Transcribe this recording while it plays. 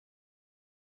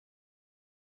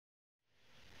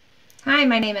Hi,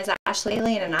 my name is Ashlie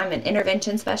Bailey and I'm an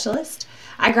intervention specialist.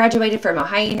 I graduated from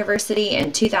Ohio University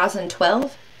in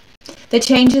 2012. The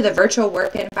change to the virtual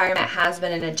work environment has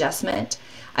been an adjustment.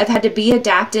 I've had to be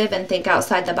adaptive and think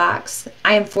outside the box.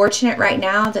 I am fortunate right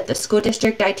now that the school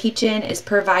district I teach in is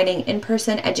providing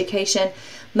in-person education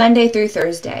Monday through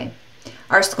Thursday.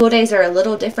 Our school days are a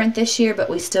little different this year, but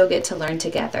we still get to learn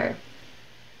together.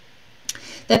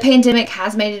 The pandemic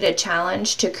has made it a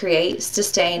challenge to create,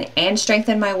 sustain, and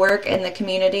strengthen my work in the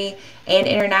community and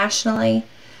internationally.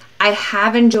 I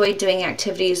have enjoyed doing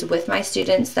activities with my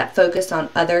students that focus on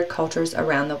other cultures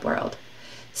around the world.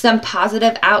 Some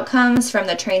positive outcomes from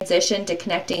the transition to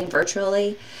connecting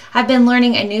virtually have been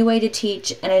learning a new way to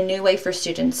teach and a new way for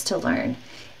students to learn.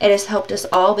 It has helped us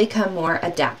all become more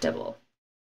adaptable.